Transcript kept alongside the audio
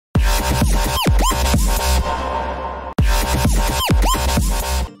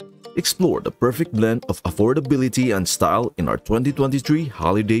Explore the perfect blend of affordability and style in our 2023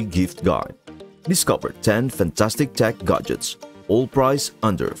 Holiday Gift Guide. Discover 10 fantastic tech gadgets, all priced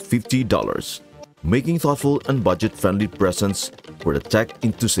under $50, making thoughtful and budget-friendly presents for the tech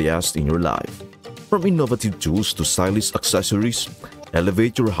enthusiast in your life. From innovative tools to stylish accessories,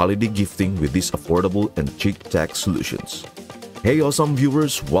 elevate your holiday gifting with these affordable and chic tech solutions. Hey awesome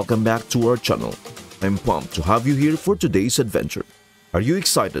viewers, welcome back to our channel. I'm pumped to have you here for today's adventure. Are you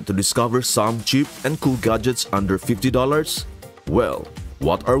excited to discover some cheap and cool gadgets under $50? Well,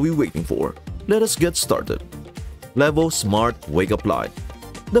 what are we waiting for? Let us get started. Flevo Smart Wake Up Light.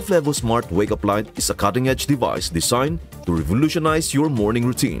 The Flevo Smart Wake Up Light is a cutting-edge device designed to revolutionize your morning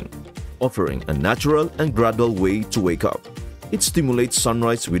routine, offering a natural and gradual way to wake up. It stimulates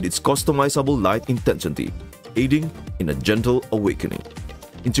sunrise with its customizable light intensity, aiding in a gentle awakening.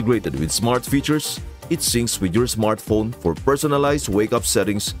 Integrated with smart features, it syncs with your smartphone for personalized wake-up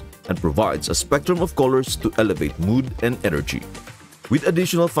settings and provides a spectrum of colors to elevate mood and energy. With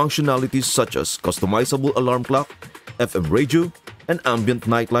additional functionalities such as customizable alarm clock, FM radio, and ambient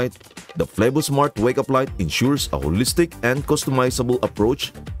nightlight, the Flevo Smart Wake Up Light ensures a holistic and customizable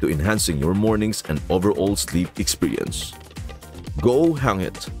approach to enhancing your mornings and overall sleep experience. Go Hang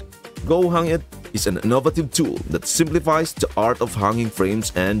It. Go Hang It is an innovative tool that simplifies the art of hanging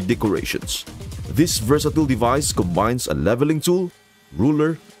frames and decorations. This versatile device combines a leveling tool,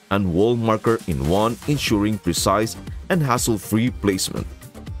 ruler, and wall marker in one, ensuring precise and hassle-free placement.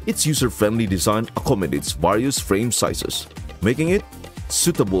 Its user-friendly design accommodates various frame sizes, making it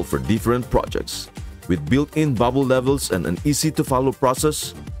suitable for different projects. With built-in bubble levels and an easy-to-follow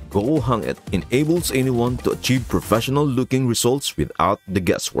process, Go Hang It enables anyone to achieve professional-looking results without the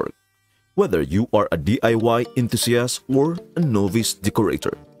guesswork. Whether you are a DIY enthusiast or a novice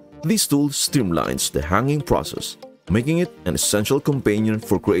decorator, this tool streamlines the hanging process, making it an essential companion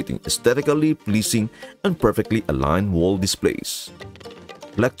for creating aesthetically pleasing and perfectly aligned wall displays.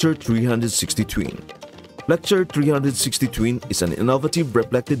 Lecture 360 Twin. Lecture 360 Twin is an innovative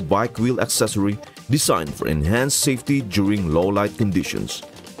reflected bike wheel accessory designed for enhanced safety during low-light conditions.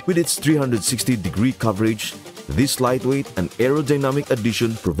 With its 360-degree coverage, this lightweight and aerodynamic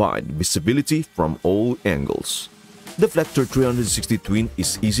addition provides visibility from all angles. The Flector 360 Twin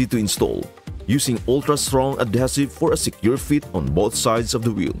is easy to install, using ultra-strong adhesive for a secure fit on both sides of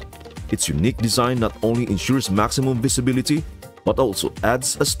the wheel. Its unique design not only ensures maximum visibility, but also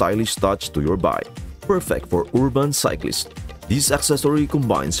adds a stylish touch to your bike, perfect for urban cyclists. This accessory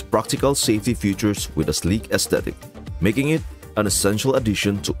combines practical safety features with a sleek aesthetic, making it an essential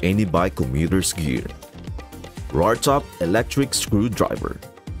addition to any bike commuter's gear. Roar-Top Electric Screwdriver.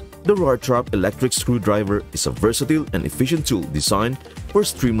 The Roar-Top electric screwdriver is a versatile and efficient tool designed for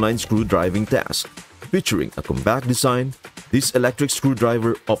streamlined screwdriving tasks. Featuring a compact design, this electric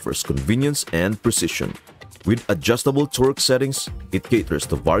screwdriver offers convenience and precision. With adjustable torque settings, it caters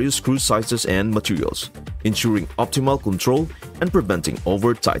to various screw sizes and materials, ensuring optimal control and preventing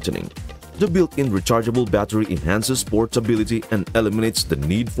over-tightening. The built-in rechargeable battery enhances portability and eliminates the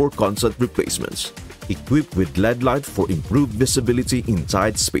need for constant replacements. Equipped with LED light for improved visibility in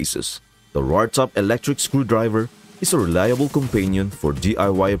tight spaces, the Roar-Top electric screwdriver is a reliable companion for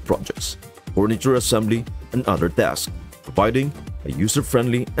DIY projects, furniture assembly, and other tasks, providing a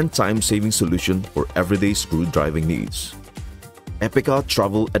user-friendly and time-saving solution for everyday screwdriving needs. Epica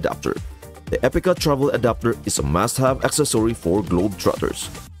Travel Adapter. The Epica Travel Adapter is a must-have accessory for globetrotters,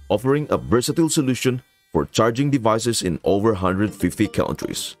 offering a versatile solution for charging devices in over 150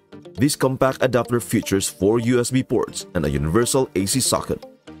 countries. This compact adapter features 4 USB ports and a universal AC socket,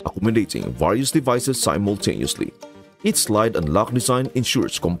 accommodating various devices simultaneously. Its slide and lock design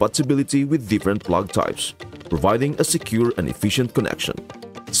ensures compatibility with different plug types, providing a secure and efficient connection.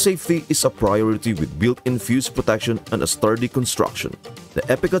 Safety is a priority with built-in fuse protection and a sturdy construction. The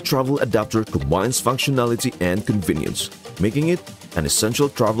Epica Travel Adapter combines functionality and convenience, making it an essential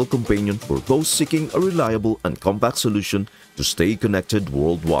travel companion for those seeking a reliable and compact solution to stay connected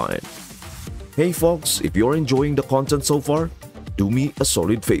worldwide. Hey folks, if you're enjoying the content so far, do me a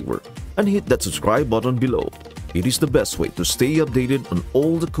solid favor and hit that subscribe button below. It is the best way to stay updated on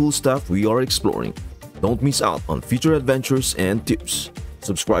all the cool stuff we are exploring. Don't miss out on future adventures and tips.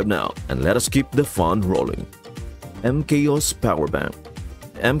 Subscribe now and let us keep the fun rolling. MKO's Power Bank.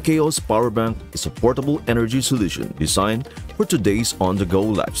 MKO's Power Bank is a portable energy solution designed for today's on-the-go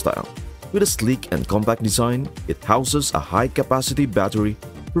lifestyle. With a sleek and compact design, it houses a high-capacity battery,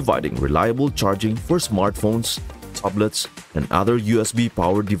 providing reliable charging for smartphones, tablets, and other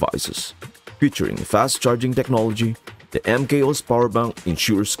USB-powered devices. Featuring fast charging technology, the MKO's Power Bank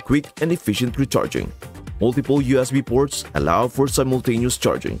ensures quick and efficient recharging. Multiple USB ports allow for simultaneous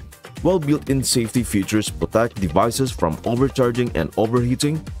charging, While built-in safety features protect devices from overcharging and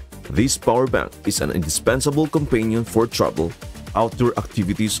overheating, this power bank is an indispensable companion for travel, outdoor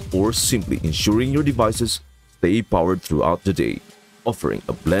activities, or simply ensuring your devices stay powered throughout the day, offering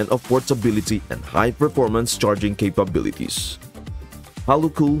a blend of portability and high-performance charging capabilities.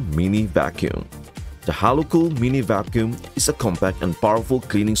 HaloCool Mini Vacuum. The HaloCool Mini Vacuum is a compact and powerful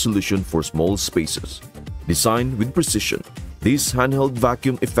cleaning solution for small spaces. Designed with precision, this handheld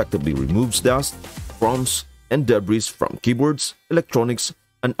vacuum effectively removes dust, crumbs, and debris from keyboards, electronics,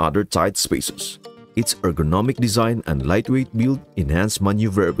 and other tight spaces. Its ergonomic design and lightweight build enhance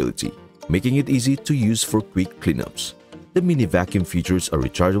maneuverability, making it easy to use for quick cleanups. The mini vacuum features a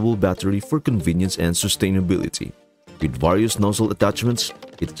rechargeable battery for convenience and sustainability. With various nozzle attachments,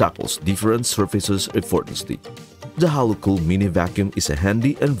 it tackles different surfaces effortlessly. The HaloCool Mini Vacuum is a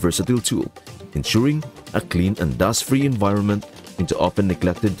handy and versatile tool, ensuring a clean and dust-free environment into often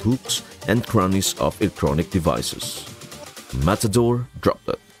neglected hooks and crannies of electronic devices. Matador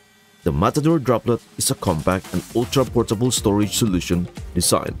Droplet. The Matador Droplet is a compact and ultra-portable storage solution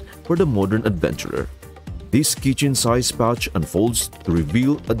designed for the modern adventurer. This kitchen-sized pouch unfolds to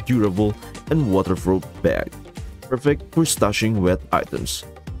reveal a durable and waterproof bag, perfect for stashing wet items,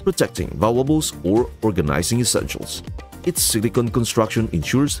 protecting valuables, or organizing essentials. Its silicone construction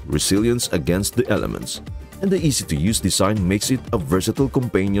ensures resilience against the elements, and the easy-to-use design makes it a versatile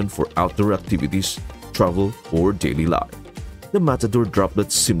companion for outdoor activities, travel, or daily life. The Matador Droplet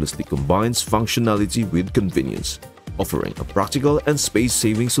seamlessly combines functionality with convenience, offering a practical and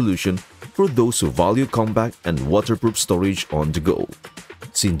space-saving solution for those who value compact and waterproof storage on the go.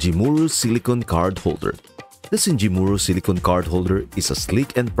 Shinjimuro Silicone Card Holder. The Shinjimuro Silicone Card Holder is a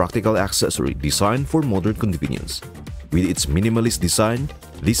sleek and practical accessory designed for modern convenience. With its minimalist design,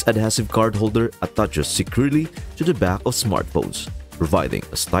 this adhesive card holder attaches securely to the back of smartphones, providing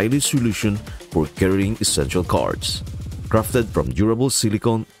a stylish solution for carrying essential cards. Crafted from durable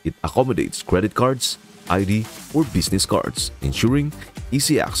silicone, it accommodates credit cards, ID, or business cards, ensuring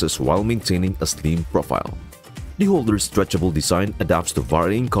easy access while maintaining a slim profile. The holder's stretchable design adapts to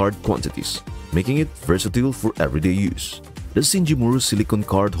varying card quantities, making it versatile for everyday use. The Shinjimuro Silicone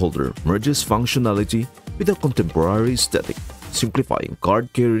Card Holder merges functionality with a contemporary aesthetic, simplifying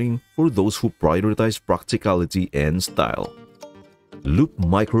card carrying for those who prioritize practicality and style. Loop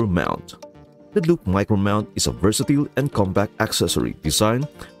Micro Mount. The Loop Micro Mount is a versatile and compact accessory designed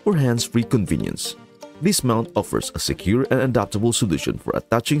for hands-free convenience. This mount offers a secure and adaptable solution for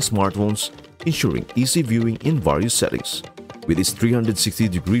attaching smartphones, ensuring easy viewing in various settings. With its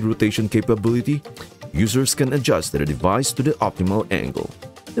 360-degree rotation capability, users can adjust their device to the optimal angle.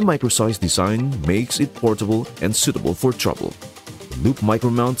 The micro-sized design makes it portable and suitable for travel. The Loop Micro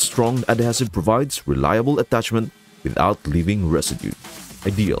Mount's strong adhesive provides reliable attachment without leaving residue,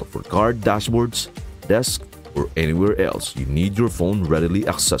 ideal for card dashboards, desks, or anywhere else you need your phone readily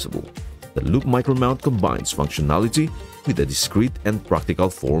accessible. The Loop Micro Mount combines functionality with a discreet and practical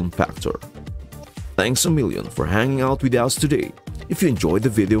form factor. Thanks a million for hanging out with us today. If you enjoyed the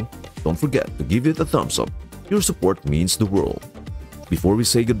video, don't forget to give it a thumbs up. Your support means the world. Before we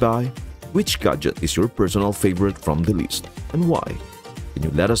say goodbye, which gadget is your personal favorite from the list and why? Can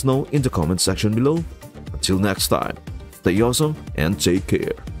you let us know in the comment section below? Until next time, stay awesome and take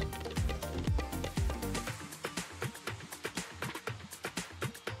care.